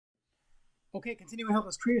Okay, continuing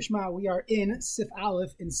Hilchos Kriya Shema, we are in Sif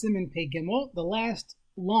Aleph in Siman Pei Gimel. The last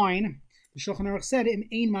line, the Shulchan Aruch said, "Im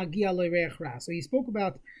ein magia lo reich ra." So he spoke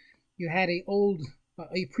about you had a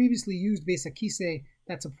previously used Beis HaKisei.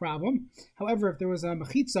 That's a problem. However, if there was a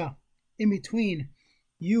mechitza in between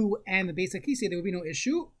you and the Beis HaKisei, there would be no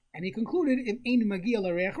issue. And he concluded, "Im ein magia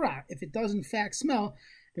lo reich ra." If it does in fact smell,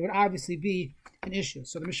 there would obviously be an issue.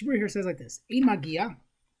 So the Mishabur here says like this: Ein magia.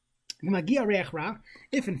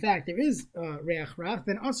 If in fact there is reach ra,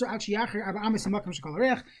 then also you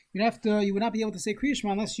would not be able to say Kriya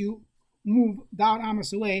Shema unless you move down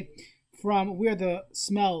amas away from where the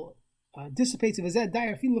smell dissipates. Even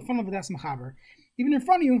in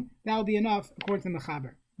front of you, that will be enough according to the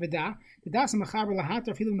Mechaber.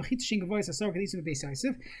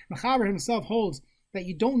 Mechaber himself holds that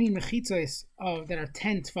you don't need mechitzos that are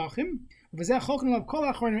 10 tfachim.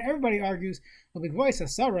 Everybody argues,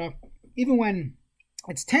 even when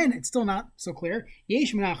it's 10, it's still not so clear.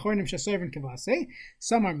 Some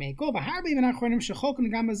are meko,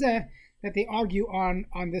 that they argue on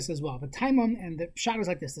this as well. The taimon and the shot is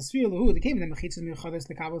like this: the sphere lahu, they came in the mechitzos miuchados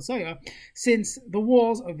lekabel soya, since the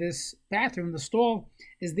walls of this bathroom, the stall,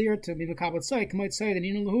 is there to be lekabel soya. K'moed soya the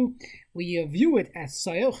ninu lahu. We view it as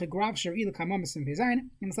soya chegrav shari lekamamis and bezayin,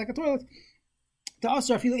 and it's like a toilet. To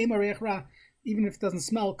also feel ema ra, even if it doesn't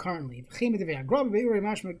smell currently. So you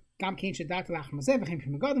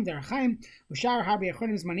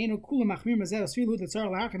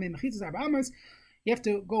have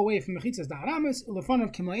to go away from mechitzas da'aramas. Ulefon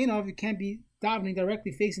of kimainov, you can't be davening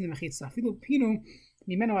directly facing the mechitzah.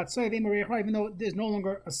 Even though there's no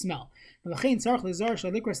longer a smell. You should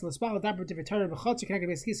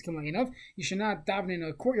not daven in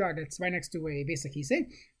a courtyard that's right next to a Beis HaKisei.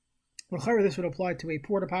 This would apply to a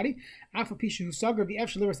porta potty. Even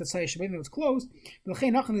though it's closed. You're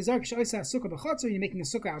making a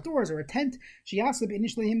sukkah outdoors or a tent. Shouldn't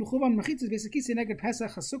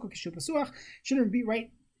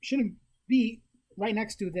be right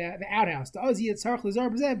next to the outhouse. And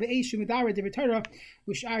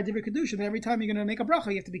every time you're going to make a bracha,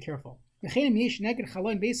 you have to be careful.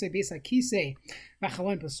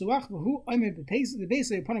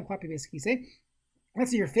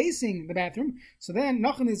 Let's say you're facing the bathroom, so then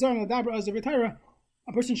a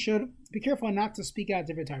person should be careful not to speak out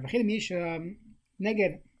divrei Torah.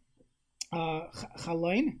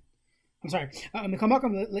 I'm sorry.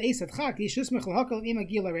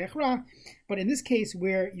 But in this case,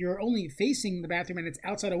 where you're only facing the bathroom and it's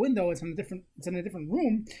outside a window, it's in a different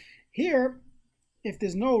room. Here, if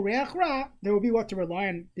there's no reach ra, there will be what to rely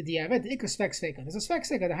on. There's a sfek sveka.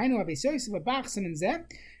 The hainu abesoyis v'bachsen and zeh.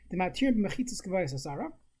 They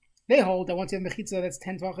hold that once you have mechitza that's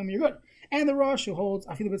 10 tvachim, you're good. And the Rosh who holds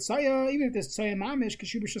afilu b'tzaya, even if there's tzaya mamish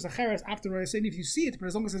kashu b'shus acheres after Rosh, even if you see it, but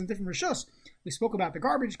as long as it's in different rishus. We spoke about the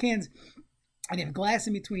garbage cans, and you have glass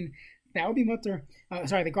in between. That would be mutter.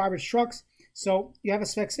 The garbage trucks. So you have a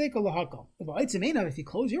sfek sveka lahakal. If you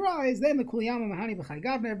close your eyes, then the kuliyama mahani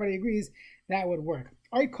b'chaygav, everybody agrees that would work.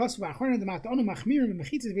 Where machmir,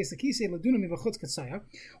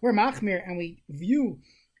 and we view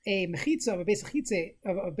a mechitza of a Beis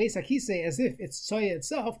HaKisei as if it's soya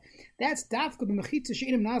itself, that's dafka the mechitza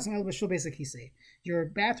she'inim nazim el b'shul Beis HaKisei. Your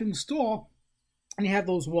bathroom stall, and you have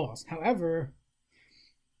those walls. However,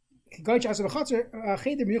 you had a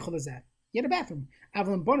bathroom. You have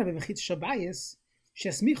a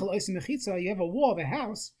wall of a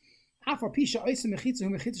house. Even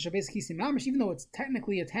though it's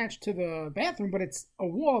technically attached to the bathroom, but it's a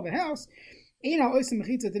wall of a house. If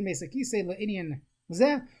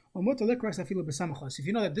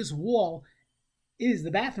you know that this wall is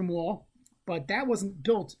the bathroom wall, but that wasn't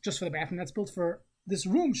built just for the bathroom, that's built for this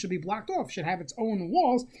room, should be blocked off, should have its own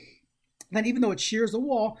walls, then even though it shears the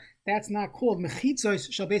wall, that's not called mechitzos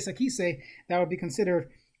shel Beis HaKisei, that would be considered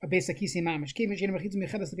a Beis HaKisei mamish.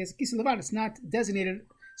 It's not designated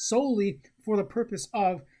solely for the purpose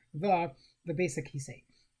of the Beis HaKisei.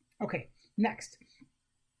 Okay, next.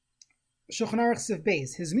 Shulchan Aruch Sif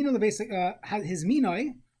Beis. His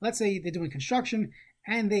minoi, let's say they're doing construction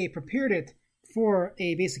and they prepared it for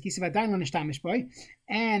a Beis HaKisei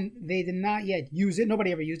and they did not yet use it.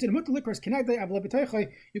 Nobody ever used it.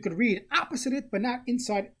 You could read opposite it, but not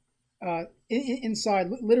inside.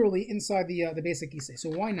 Literally inside the Beis HaKisei.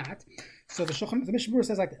 So why not? So the Mishabur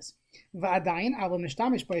says like this: But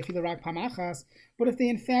if they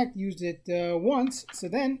in fact used it once, so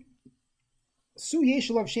then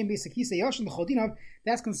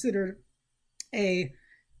that's considered a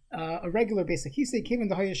a regular basic hisei, kevin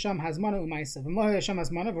the hayasham hazmana umaisa, v'mo hayasham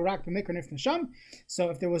hazmana v'rak b'mikra nifn sham. So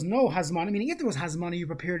if there was no hazmana, meaning if there was hazmana, you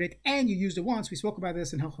prepared it and you used it once. We spoke about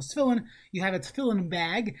this in Hilchos Tefillin. You have a tefillin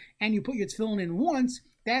bag and you put your tefillin in once.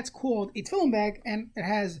 That's called a tefillin bag, and it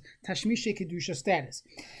has tashmishe kedusha status.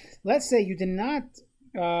 Let's say you did not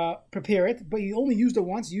prepare it, but you only used it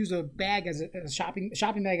once. You used a bag as a shopping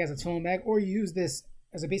bag as a tefillin bag, or you use this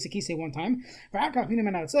as a basic kisei one time. You're never going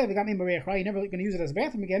to use it as a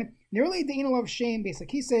bathroom again. Nearly the inal of shame basic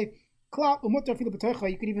kisei.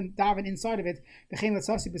 You could even daven inside of it.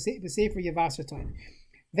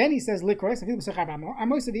 Then he says,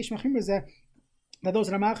 that those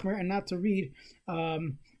that are machmer and not to read, what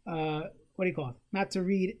do you call it? Not to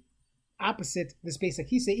read opposite this basic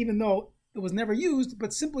kisei, even though it was never used,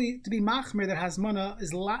 but simply to be machmer that has mana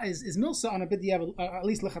is milsa on a bidyav, at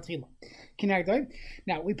least lechatchila.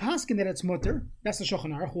 Now we paskin that it's mutter. That's the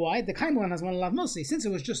Shulchan Aruch. Why? The kaimlan has mana lav milsi. Since it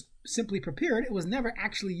was just simply prepared, it was never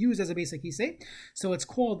actually used as a basic kisei. So it's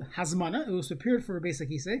called hazmana. It was prepared for a basic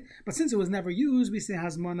kisei, but since it was never used, we say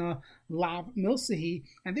hazmana lav milsihi,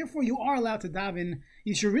 and therefore you are allowed to daven.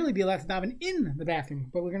 You should really be allowed to daven in the bathroom,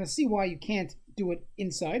 but we're going to see why you can't do it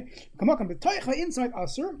inside. Inside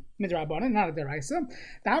asur midrabanan, not a deraisa.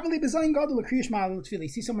 You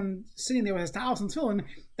see someone sitting there with his towels and tefillin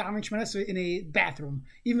davening Shemona Esrei in a bathroom,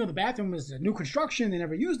 even though the bathroom was a new construction, they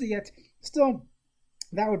never used it yet. Still,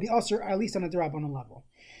 that would be asur, at least on a derabanan level.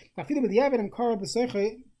 Sounds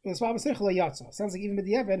like even with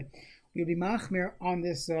the Eved, you'll be machmer on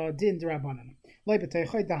this din derabanan. If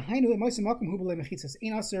there's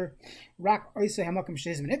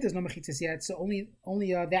no mechitzas yet, so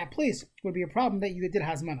only that place would be a problem that you did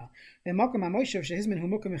hazmana.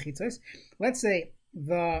 Let's say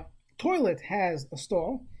the toilet has a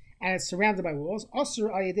stall and it's surrounded by walls.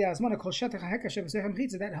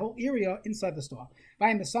 That whole area inside the stall.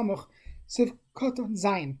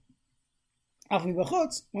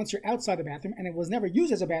 Once you're outside the bathroom and it was never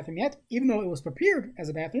used as a bathroom yet, even though it was prepared as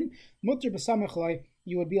a bathroom,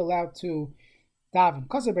 you would be allowed to daven.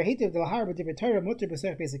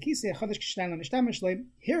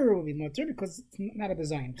 Here it will be mutter because it's not a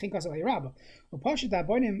design.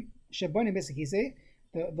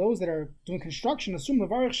 Those that are doing construction assume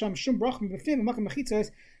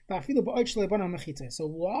so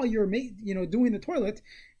while you're doing the toilet,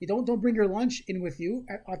 you don't bring your lunch in with you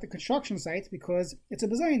at the construction site because it's a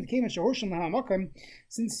design.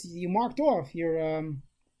 Since you marked off your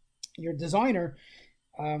designer,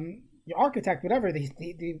 your architect, whatever,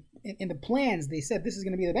 in the plans they said this is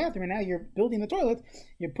going to be the bathroom, and now you're building the toilet,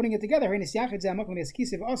 you're putting it together, and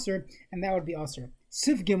that would be asur.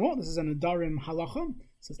 Sif Gimel, this is an Nadarim halacha.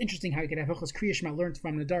 So it's interesting how you could have Hilchos Kriya Shema learned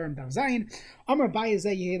from Nadarim Dav Zayin. Amar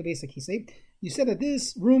Bayezeh Yehei Basic Kisei. You said that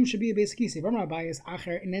this room should be a basic kisei. Amar Bayez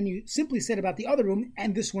Acher, and then you simply said about the other room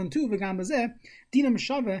and this one too. V'gam bazeh dinam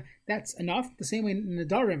shava. That's enough. The same way in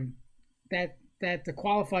Nadarim that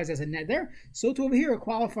qualifies as a neder, so to over here it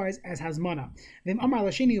qualifies as hazmana. Then Amar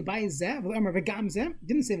Lasheni Bayezeh Amar V'gamzeh.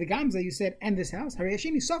 Didn't say V'gamzeh. You said and this house. Hari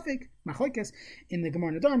Hasheni Safik Machoikas in the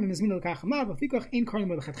Gemara Nadarim. Mizminu L'Kachamav V'fikach Ein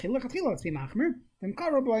Karim L'Chatchila. Let's be machmer. Then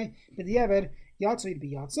Karaboy B'diavad Yatsa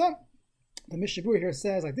Be Yatsa. The Mishabur here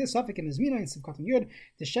says like this: Safik in Mizmina in Sivkatan Yud.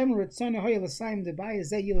 The Shem Ritzana Hoya L'Saim De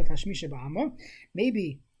Bayezeh Yilat Hashmisha Ba'ama.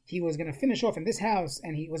 Maybe he was going to finish off in this house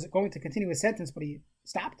and he was going to continue his sentence, but he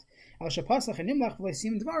stopped. And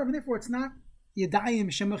therefore it's not Yadayim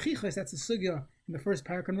Shemachichas, that's the sugya in the first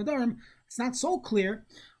parak of Nadarim. It's not so clear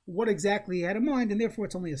what exactly he had in mind, and therefore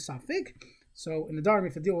it's only a safik. So in Nadarim,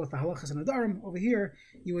 if you deal with the halachas in Nadarim, over here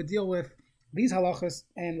you would deal with these halachas,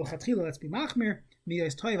 and l'chatchila, let's be machmir,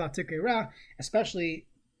 miyos toiv atikei ra, especially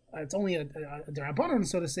it's only a derabanan,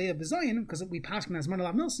 so to say, of the Zion, because we pass as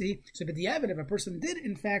manalav milsi. So, but the evidence, if a person did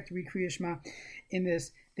in fact read Kriya Shema in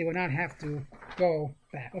this, they would not have to go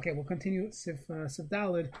back. Okay, we'll continue Sif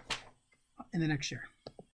Dalid in the next year.